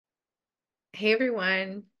Hey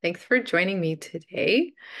everyone, thanks for joining me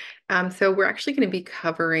today. So we're actually going to be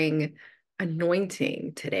covering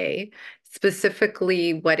anointing today,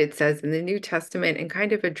 specifically what it says in the New Testament and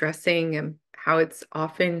kind of addressing how it's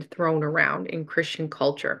often thrown around in Christian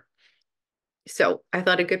culture. So I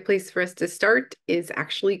thought a good place for us to start is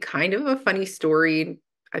actually kind of a funny story.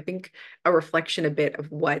 I think a reflection a bit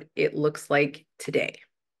of what it looks like today.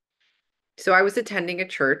 So I was attending a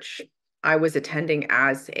church. I was attending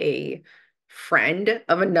as a friend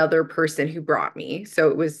of another person who brought me. So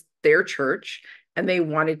it was their church, and they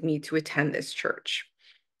wanted me to attend this church.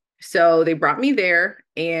 So they brought me there,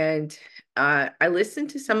 and I listened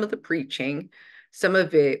to some of the preaching. Some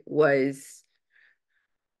of it was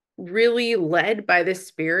really led by the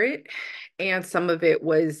Spirit, and some of it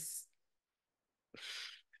was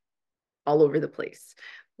all over the place,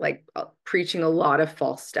 like preaching a lot of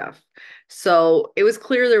false stuff. So it was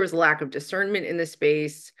clear there was a lack of discernment in the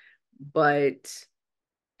space, but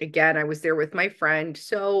again, I was there with my friend,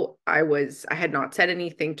 so I had not said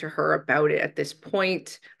anything to her about it at this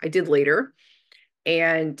point. I did later,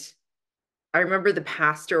 and I remember the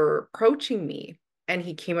pastor approaching me, and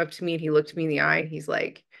he came up to me and he looked me in the eye and he's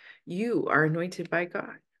like, "You are anointed by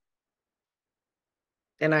God."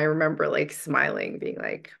 And I remember like smiling, being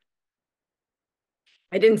like,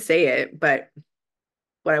 I didn't say it, but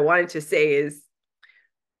what I wanted to say is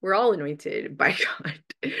we're all anointed by God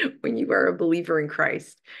when you are a believer in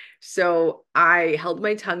Christ. So I held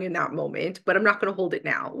my tongue in that moment, but I'm not going to hold it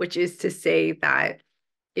now, which is to say that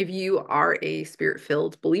if you are a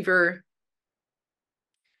spirit-filled believer,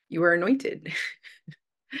 you are anointed.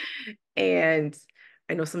 And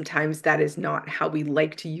I know sometimes that is not how we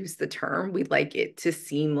like to use the term. We like it to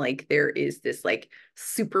seem like there is this like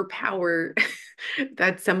superpower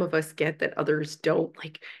that some of us get that others don't.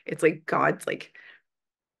 Like it's like God's like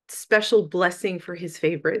special blessing for his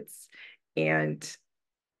favorites. And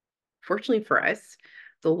fortunately for us,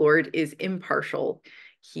 the Lord is impartial.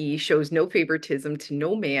 He shows no favoritism to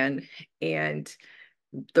no man. And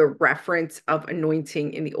the reference of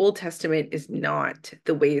anointing in the Old Testament is not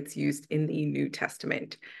the way it's used in the New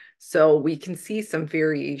Testament. So we can see some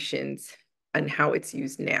variations on how it's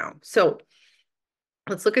used now. So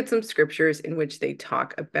let's look at some scriptures in which they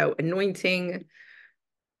talk about anointing.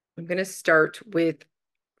 I'm going to start with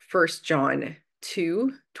 1 John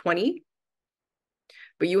 2:20.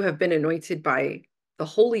 But you have been anointed by the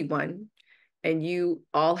Holy One, and you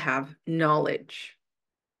all have knowledge.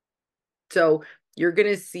 So you're going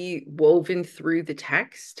to see woven through the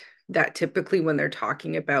text that typically when they're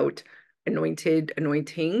talking about anointed,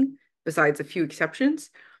 anointing, besides a few exceptions,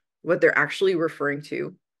 what they're actually referring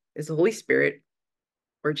to is the Holy Spirit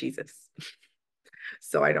or Jesus.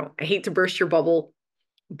 So I hate to burst your bubble,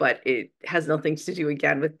 but it has nothing to do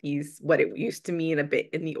again with what it used to mean a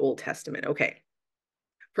bit in the Old Testament. Okay.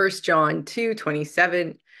 1 John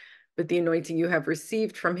 2:27, but the anointing you have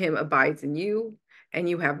received from him abides in you, and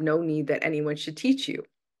you have no need that anyone should teach you.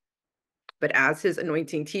 But as his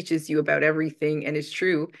anointing teaches you about everything and is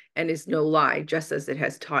true and is no lie, just as it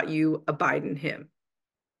has taught you, abide in him.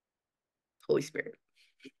 Holy Spirit.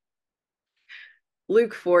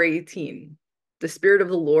 Luke 4:18, the Spirit of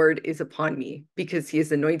the Lord is upon me because he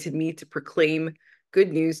has anointed me to proclaim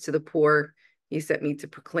good news to the poor. He sent me to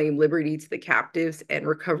proclaim liberty to the captives and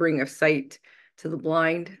recovering of sight to the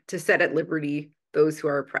blind, to set at liberty those who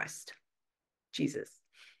are oppressed. Jesus.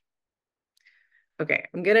 Okay,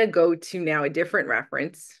 I'm going to go to now a different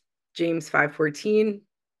reference. James 5:14.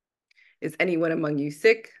 Is anyone among you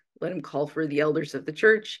sick? Let him call for the elders of the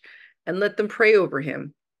church and let them pray over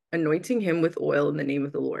him, anointing him with oil in the name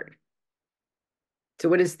of the Lord. So,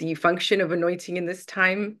 what is the function of anointing in this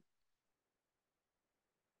time?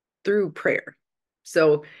 Through prayer.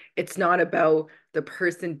 So, it's not about the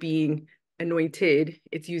person being anointed,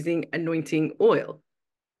 it's using anointing oil.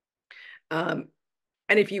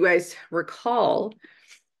 And if you guys recall,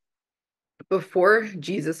 before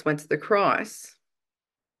Jesus went to the cross,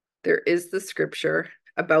 there is the scripture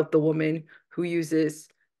about the woman who uses,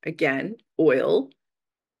 again, oil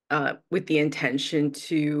with the intention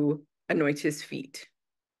to anoint his feet.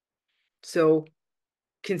 So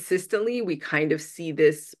consistently, we kind of see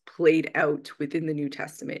this played out within the New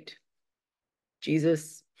Testament.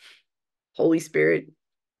 Jesus, Holy Spirit,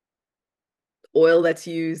 oil that's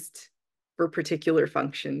used for particular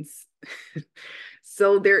functions.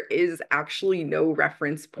 So there is actually no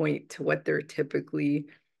reference point to what they're typically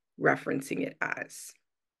referencing it as.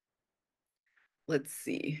 Let's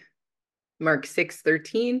see. Mark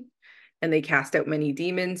 6:13, and they cast out many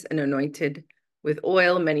demons and anointed with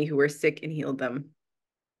oil many who were sick and healed them.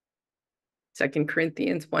 2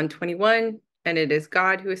 Corinthians 1:21, And it is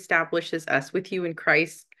God who establishes us with you in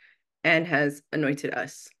Christ and has anointed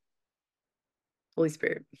us. Holy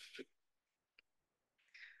Spirit.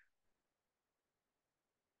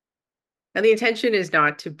 And the intention is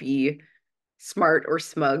not to be smart or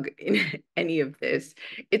smug in any of this.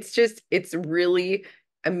 It's really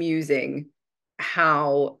amusing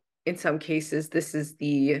how, in some cases, this is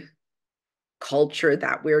the culture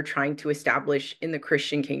that we're trying to establish in the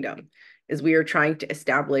Christian kingdom, is we are trying to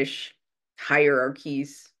establish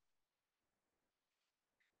hierarchies.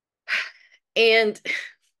 And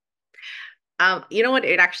you know what?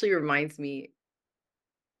 It actually reminds me.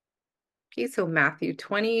 Okay, so Matthew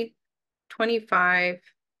 20, 25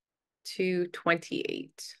 to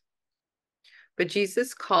 28. But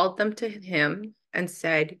Jesus called them to him and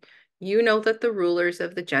said, "You know that the rulers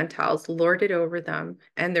of the Gentiles lord it over them,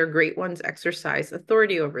 and their great ones exercise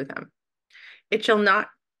authority over them. It shall not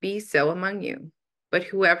be so among you, but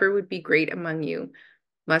whoever would be great among you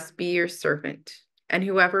must be your servant, and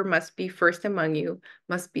whoever must be first among you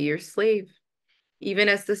must be your slave, even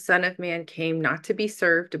as the Son of Man came not to be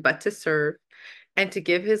served, but to serve, and to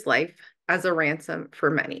give his life as a ransom for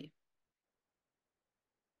many."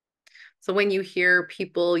 So when you hear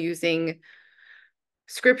people using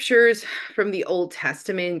scriptures from the Old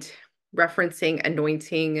Testament referencing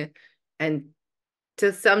anointing and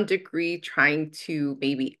to some degree trying to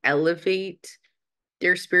maybe elevate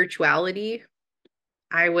their spirituality,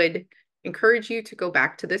 I would encourage you to go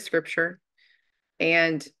back to this scripture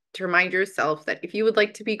and to remind yourself that if you would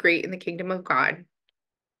like to be great in the kingdom of God,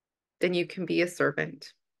 then you can be a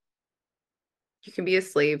servant. You can be a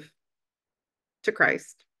slave to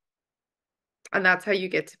Christ. And that's how you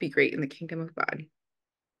get to be great in the kingdom of God.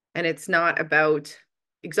 And it's not about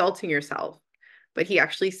exalting yourself, but he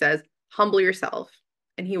actually says, humble yourself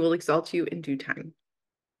and he will exalt you in due time.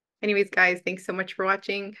 Anyways, guys, thanks so much for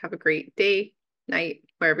watching. Have a great day, night,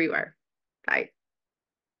 wherever you are. Bye.